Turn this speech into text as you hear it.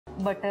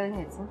Butter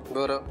घ्यायचं.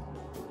 बरं.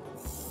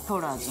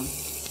 थोडं अजून.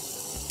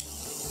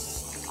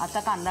 आता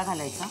कांदा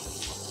घालायचा.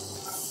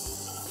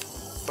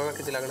 बघा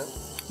किती लागणार.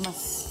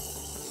 बस.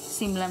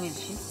 शिमला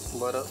मिरची.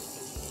 बरं.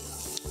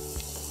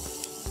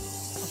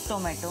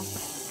 टोमॅटो.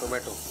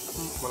 टोमॅटो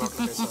मला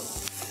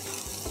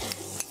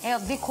हे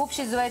अगदी खूप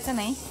शिजवायचं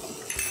नाही,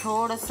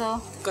 थोडंसं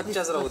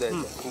कच्चाच राहू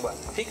द्यायचं.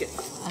 बरं ठीक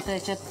आहे. आता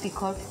याच्यात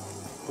तिखट,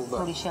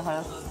 थोडीशी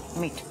हळद,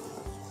 मीठ.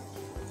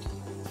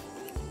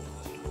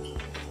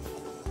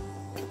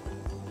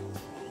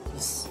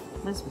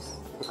 बस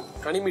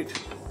बस. आणि मीठ.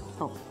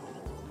 हो.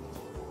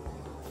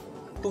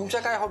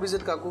 तुमच्या काय हॉबीज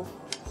आहेत काकू?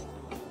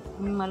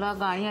 मला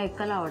गाणी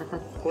ऐकायला आवडतात.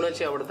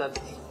 कोणाची आवडतात?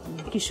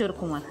 किशोर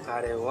कुमार.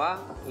 अरे वा.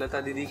 लता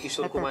दीदी,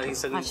 किशोर कुमार ही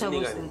सगळी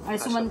गाणी. आणि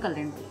सुमन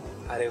कल्याण.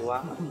 अरे वा.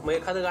 मग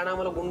एखादं गाणं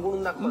आम्हाला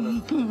गुणगुणून दाखवा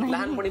ना.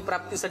 लहानपणी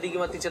प्राप्तीसाठी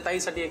किंवा तिच्या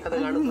ताईसाठी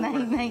एखादं गाणं.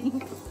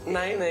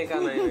 नाही नाही का?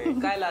 नाही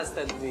काय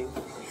लाजताय तुम्ही?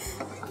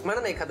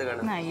 म्हणा ना एखादं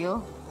गाणं. नाही हो.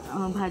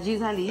 भाजी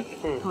झाली,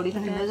 थोडी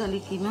थंड झाली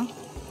की ना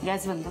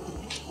गॅस बंद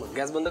करू.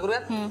 गॅस बंद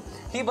करूयात.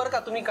 ही बरं का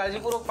तुम्ही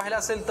काळजीपूर्वक पाहिलं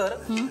असेल तर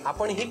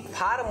आपण ही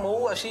फार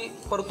मऊ अशी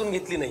परतून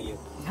घेतली नाहीये.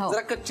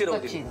 जरा कच्ची राहू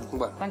दिली.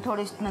 बरं. पण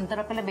थोडी नंतर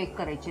आपल्याला बेक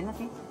करायची ना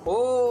ती.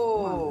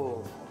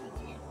 ओ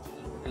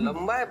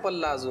लंबा आहे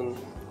पल्ला अजून.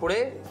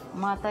 पुढे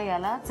मग आता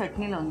याला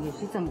चटणी लावून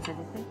घ्यायची चमचा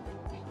देते.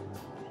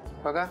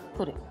 बघा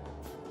पुरे.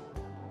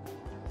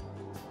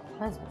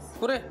 बस बस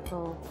पुरे.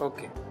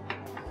 ओके.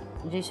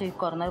 जे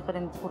कॉर्नर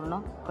पर्यंत पूर्ण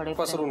कडे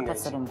पसरून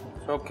घ्यायचं.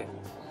 ओके.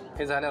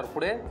 हे झाल्यावर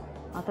पुढे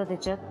आता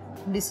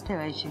त्याच्यात डिश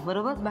ठेवायची.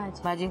 बरोबर.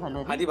 भाजी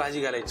घालू. आधी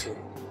भाजी घालायची.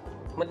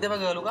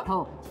 मध्यभागी घालू का?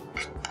 हो.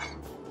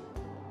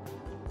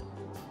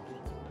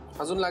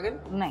 अजून लागेल?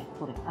 नाही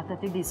पुरे. आता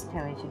ती डिश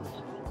ठेवायची.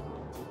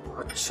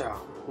 अच्छा.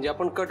 म्हणजे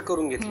आपण कट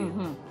करून घेतली.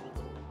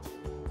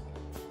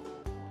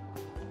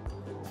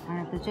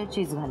 आणि त्याच्यात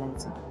चीज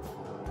घालायचं.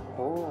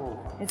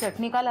 हो.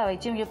 चटणी का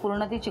लावायची म्हणजे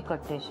पूर्ण ती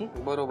चिकटते अशी.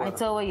 बरोबर. आणि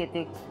चव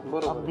येते.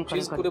 बरोबर.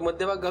 चीज पुरे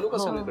मध्यभाग घालू का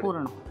सगळीकडे?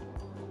 पूर्ण.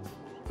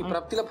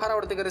 प्राप्तीला फार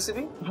आवडते का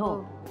रेसिपी? हो.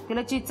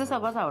 तिला चीजचं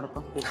सगळंच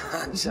आवडतं.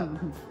 अच्छा.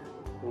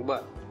 बर.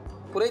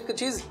 पुरे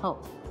चीज. हो.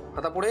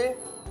 आता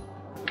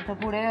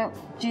पुढे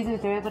चीज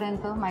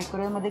वितळेपर्यंत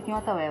मायक्रोवेव्ह मध्ये किंवा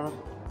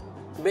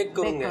तव्यावर बेक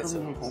करून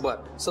घ्यायचं. बर.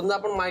 समजा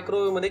आपण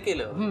मायक्रोवेव्ह मध्ये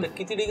केलं तर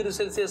किती डिग्री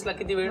सेल्सिअसला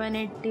किती वेळ?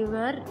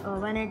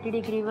 180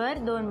 डिग्रीवर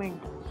 2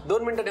 मिनिट.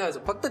 2 मिनिटं ठेवायचं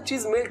फक्त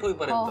चीज मेल्ट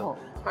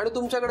होईपर्यंत. आणि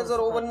तुमच्याकडे जर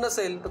ओव्हन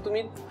नसेल तर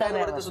तुम्ही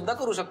पॅनवरती सुद्धा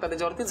करू शकता,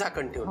 त्याच्यावरती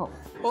झाकण ठेवून.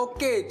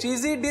 ओके.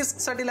 चीजी डिस्क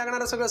साठी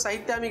लागणारं सगळं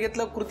साहित्य आम्ही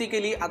घेतलं, कृती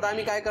केली. आता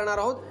आम्ही काय करणार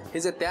आहोत, हे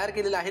जे तयार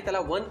केलेलं आहे त्याला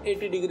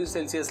 180 डिग्री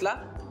सेल्सिअसला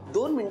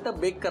 2 मिनिटं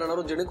बेक करणार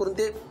आहोत, जेणेकरून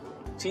ते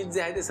चीज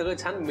जे आहे ते सगळं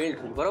छान मेल्ट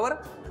होईल. बरोबर.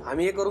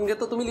 आम्ही हे करून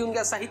घेतो. तुम्ही लिहून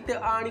घ्या साहित्य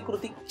आणि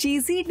कृती.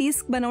 चीजी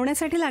डिस्क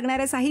बनवण्यासाठी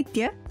लागणारे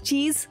साहित्य: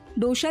 चीज,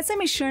 डोशाचे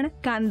मिश्रण,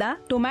 कांदा,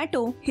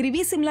 टोमॅटो,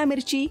 हिरवी सिमला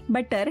मिरची,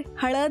 बटर,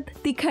 हळद,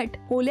 तिखट,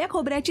 ओल्या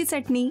खोबऱ्याची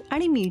चटणी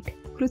आणि मीठ.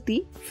 कृती: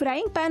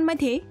 फ्राईंग पॅन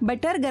मध्ये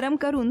बटर गरम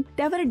करून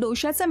त्यावर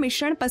डोशाचं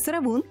मिश्रण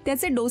पसरवून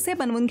त्याचे डोसे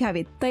बनवून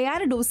घ्यावेत.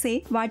 तयार डोसे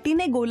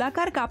वाटीने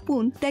गोलाकार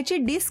कापून त्याची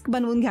डिस्क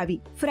बनवून घ्यावी.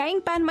 फ्राईंग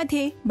पॅन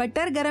मध्ये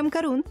बटर गरम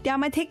करून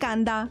त्यामध्ये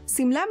कांदा,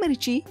 सिमला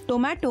मिरची,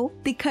 टोमॅटो,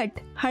 तिखट,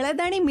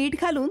 हळद आणि मीठ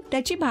घालून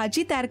त्याची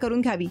भाजी तयार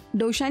करून घ्यावी.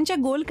 डोशांच्या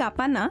गोल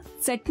कापांना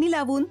चटणी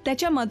लावून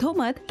त्याच्या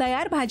मधोमध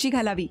तयार भाजी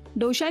घालावी.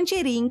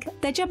 डोशांची रिंग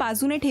त्याच्या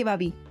बाजूने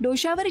ठेवावी.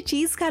 डोशावर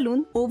चीज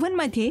घालून ओव्हन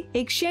मध्ये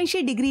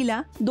 180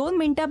 डिग्रीला 2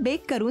 मिनिटं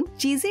बेक करून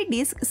चीजी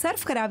डिस्क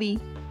सर्व्ह करावी.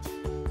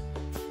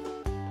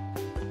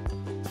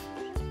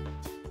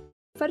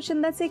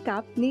 सफरचंदाचे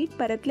काप नीट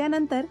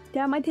परतल्यानंतर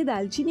त्यामध्ये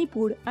दालचिनी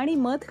पूड आणि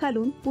मध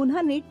घालून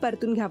पुन्हा नीट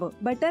परतून घ्यावं.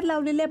 बटर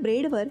लावलेल्या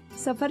ब्रेडवर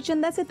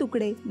सफरचंदाचे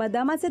तुकडे,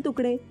 बदामाचे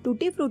तुकडे,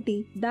 टुटी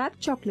फ्रुटी, डार्क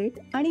चॉकलेट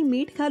आणि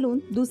मीठ घालून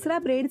दुसरा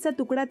ब्रेडचा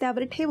तुकडा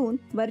त्यावर ठेवून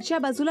वरच्या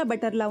बाजूला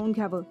बटर लावून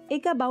घ्यावं.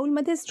 एका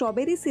बाउलमध्ये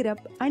स्ट्रॉबेरी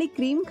सिरप आणि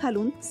क्रीम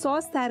घालून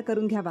सॉस तयार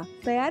करून घ्यावा.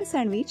 तयार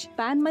सँडविच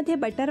पॅन मध्ये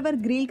बटरवर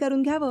ग्रिल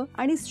करून घ्यावं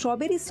आणि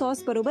स्ट्रॉबेरी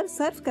सॉस बरोबर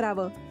सर्व्ह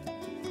करावं.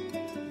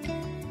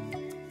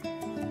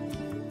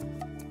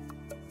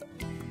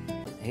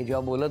 हे जेव्हा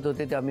बोलत होते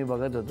तेव्हा मी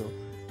बघत होतो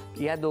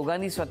की या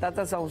दोघांनी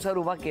स्वतःचा संसार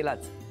उभा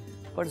केलाच,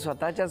 पण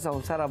स्वतःच्या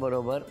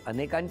संसाराबरोबर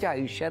अनेकांच्या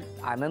आयुष्यात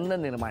आनंद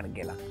निर्माण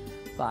केला.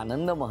 तो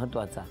आनंद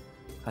महत्त्वाचा.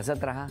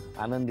 हसत राहा,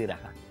 आनंदी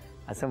राहा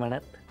असं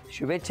म्हणत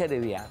शुभेच्छा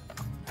देऊया.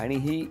 आणि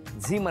ही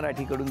झी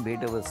मराठीकडून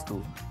भेटवस्तू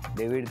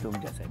डेव्हिड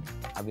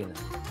तुमच्यासाठी.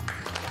 अभिनंदन.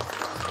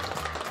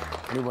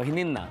 आणि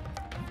वहिनींना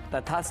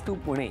तथास्तू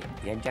पुणे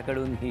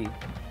यांच्याकडून ही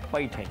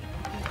पैठणी.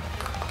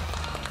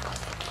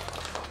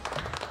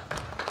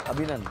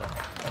 अभिनंदन.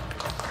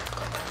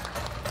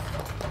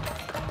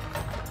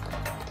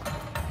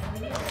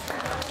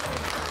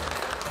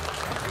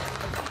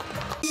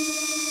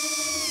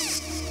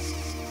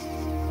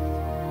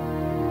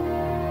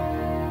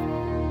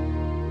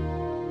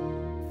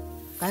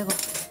 काय गो?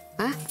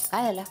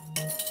 काय झालं?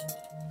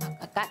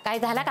 काय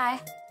झालं? काय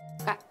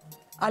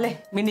आले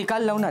मी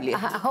निकाल लावून आली.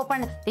 हो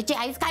पण तिची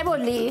आईच काय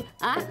बोलली?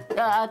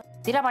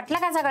 तिला वाटलं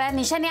का सगळ्या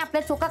निशाने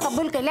आपल्या चुका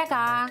कबूल केल्या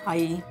का?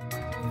 आई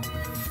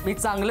मी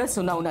चांगलं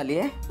सुनावून आली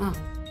आहे.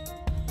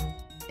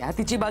 त्या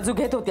तिची बाजू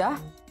घेत होत्या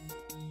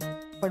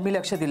पण मी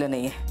लक्ष दिलं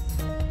नाहीये.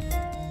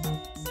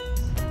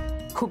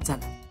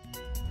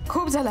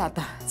 खूप झालं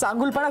आता.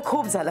 चांगुलपणा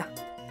खूप झाला.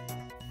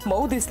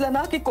 मऊ दिसलं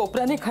ना की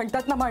कोपऱ्याने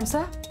खणतात ना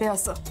माणसं, ते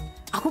असं.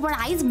 अगो पण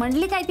आईच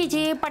म्हणली काय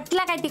तिची,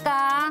 पटला काय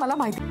तिका? मला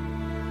माहिती.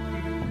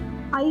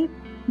 आई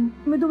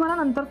मी तुम्हाला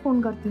नंतर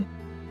फोन करते.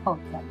 हो.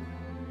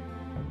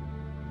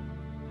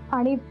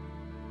 आणि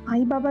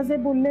आई बाबा जे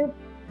बोलले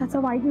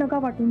त्याचं वाईट नका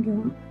वाटून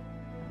घेऊ.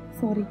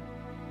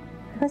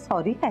 सॉरी.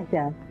 सॉरी काय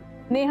त्या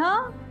नेहा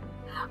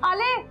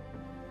आले.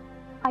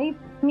 आई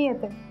मी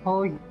येते.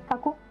 होय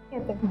काकू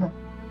येते.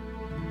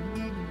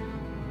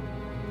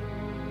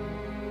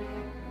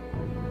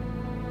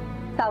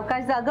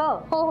 सावकाश जाग.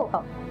 हो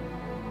हो.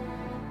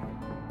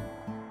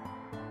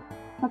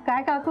 मग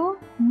काय काकू,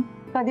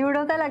 कधी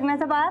उडवता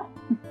लग्नाचा बार?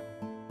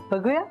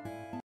 बघूया.